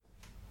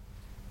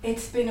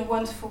it's been a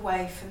wonderful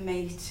way for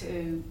me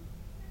to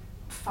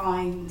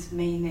find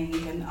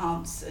meaning and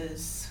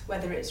answers,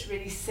 whether it's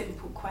really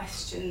simple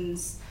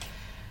questions,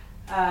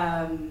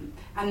 and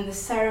the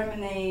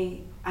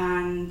ceremony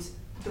and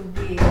the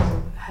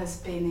wheel has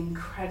been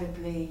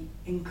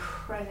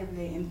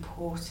incredibly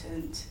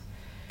important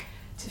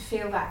to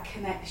feel that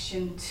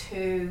connection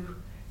to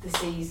the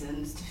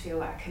seasons, to feel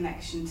that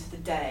connection to the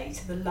day,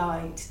 to the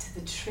light, to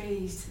the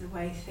trees, to the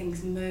way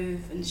things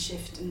move and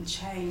shift and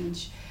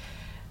change.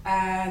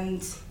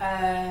 And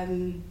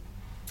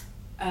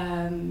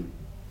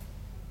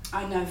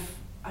I know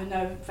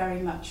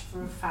very much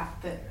for a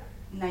fact that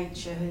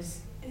nature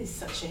is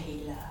such a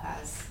healer,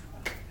 as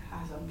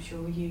I'm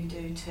sure you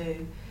do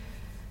too.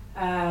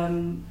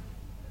 And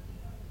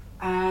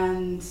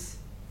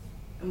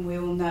we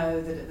all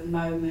know that at the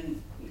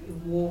moment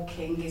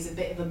walking is a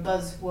bit of a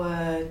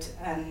buzzword,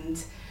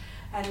 and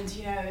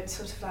you know, it's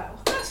sort of like,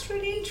 oh, that's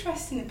really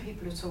interesting that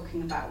people are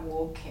talking about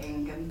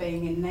walking and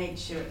being in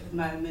nature at the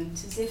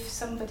moment, as if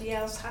somebody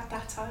else had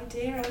that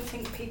idea. I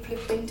think people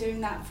have been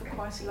doing that for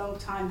quite a long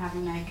time,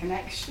 having their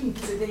connection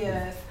to the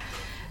earth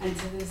and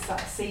to the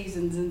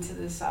seasons and to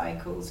the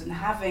cycles, and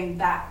having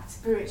that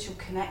spiritual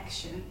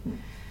connection.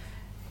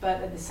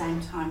 But at the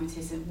same time, it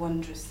is a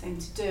wondrous thing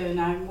to do.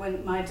 And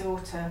when my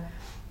daughter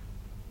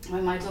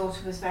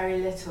was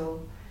very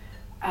little,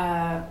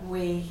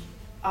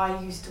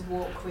 I used to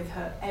walk with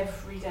her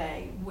every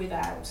day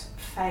without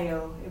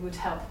fail. It would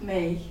help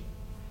me,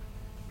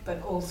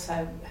 but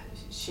also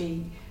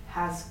she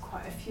has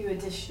quite a few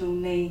additional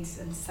needs,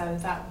 and so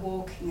that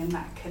walking and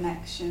that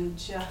connection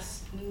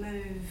just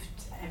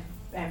moved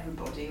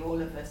everybody,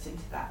 all of us,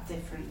 into that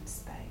different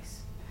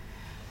space.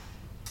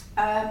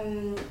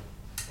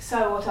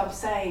 So what I'm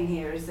saying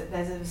here is that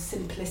there's a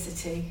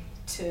simplicity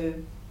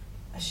to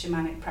a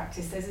shamanic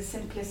practice, there's a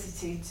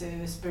simplicity to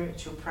a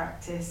spiritual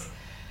practice,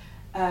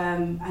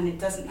 and it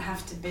doesn't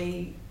have to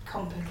be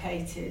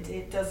complicated,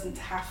 it doesn't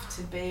have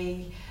to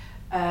be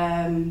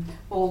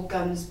all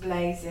guns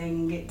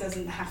blazing, it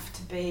doesn't have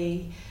to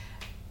be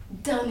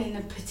done in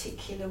a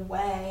particular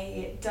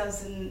way,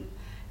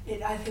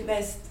 I think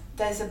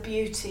there's a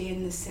beauty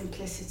in the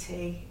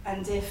simplicity,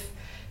 and if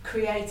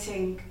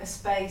creating a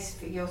space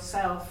for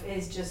yourself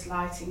is just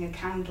lighting a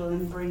candle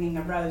and bringing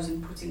a rose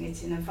and putting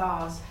it in a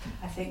vase,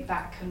 I think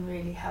that can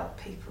really help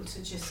people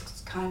to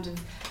just kind of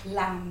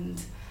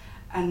land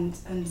and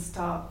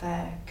start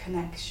their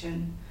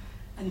connection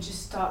and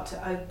just start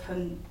to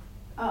open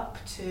up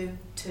to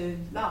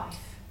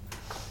life.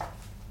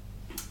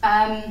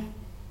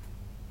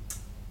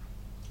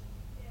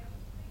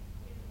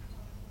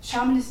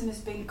 Shamanism has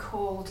been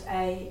called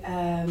a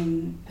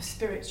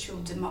spiritual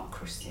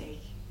democracy.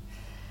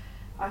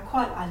 I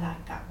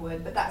like that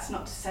word, but that's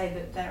not to say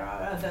that there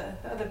are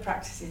other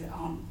practices that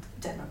aren't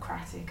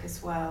democratic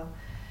as well.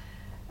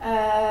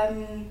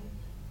 And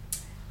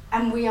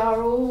we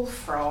are all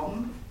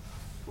from,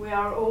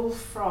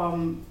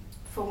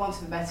 for want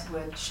of a better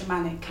word,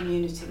 shamanic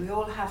community. We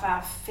all have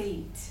our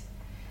feet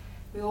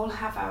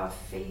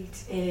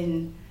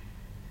in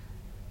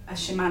a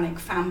shamanic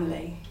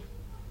family.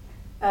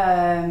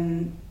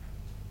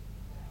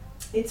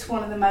 It's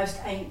one of the most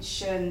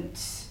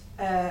ancient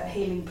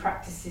healing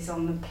practices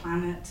on the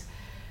planet,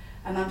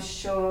 and I'm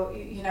sure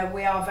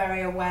we are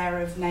very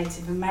aware of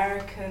Native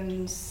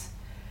Americans,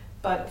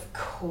 but of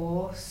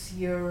course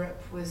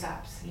Europe was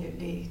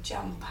absolutely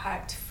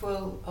jam-packed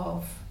full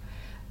of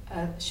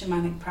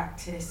shamanic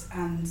practice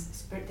and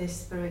this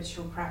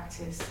spiritual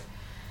practice.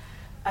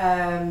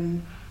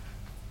 Our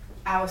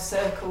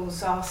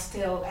circles are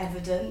still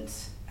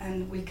evident,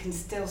 and we can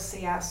still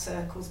see our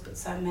circles, but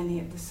so many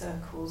of the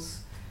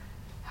circles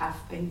have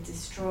been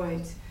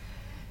destroyed.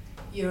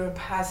 Europe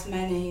has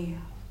many,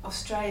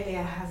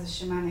 Australia has a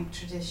shamanic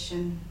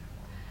tradition,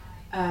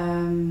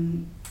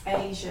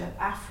 Asia,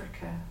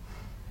 Africa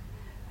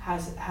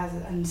has,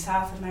 and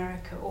South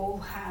America all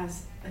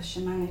has a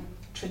shamanic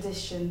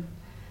tradition.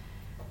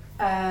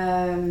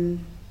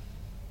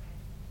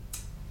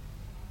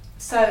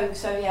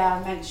 So yeah,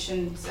 I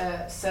mentioned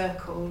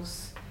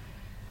circles,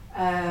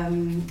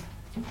 and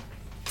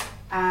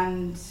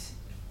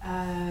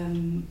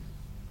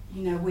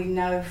we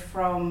know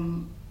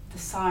from the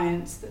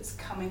science that's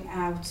coming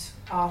out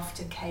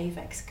after cave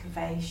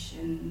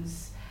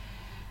excavations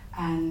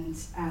and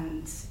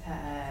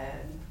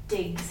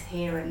digs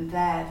here and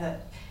there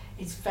that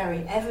it's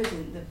very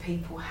evident that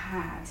people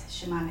had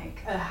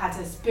had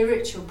a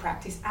spiritual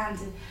practice and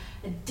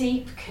a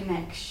deep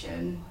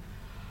connection,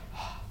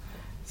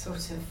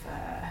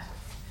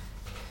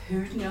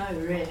 who'd know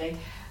really,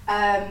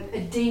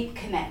 a deep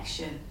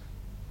connection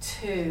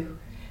to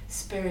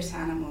spirit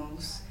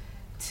animals,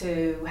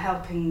 to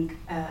helping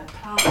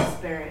plant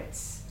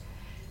spirits,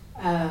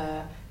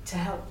 to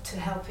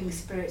helping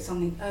spirits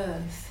on the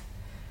earth.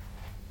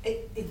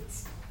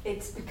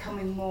 It's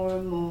becoming more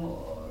and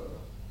more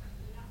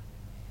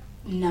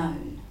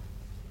known.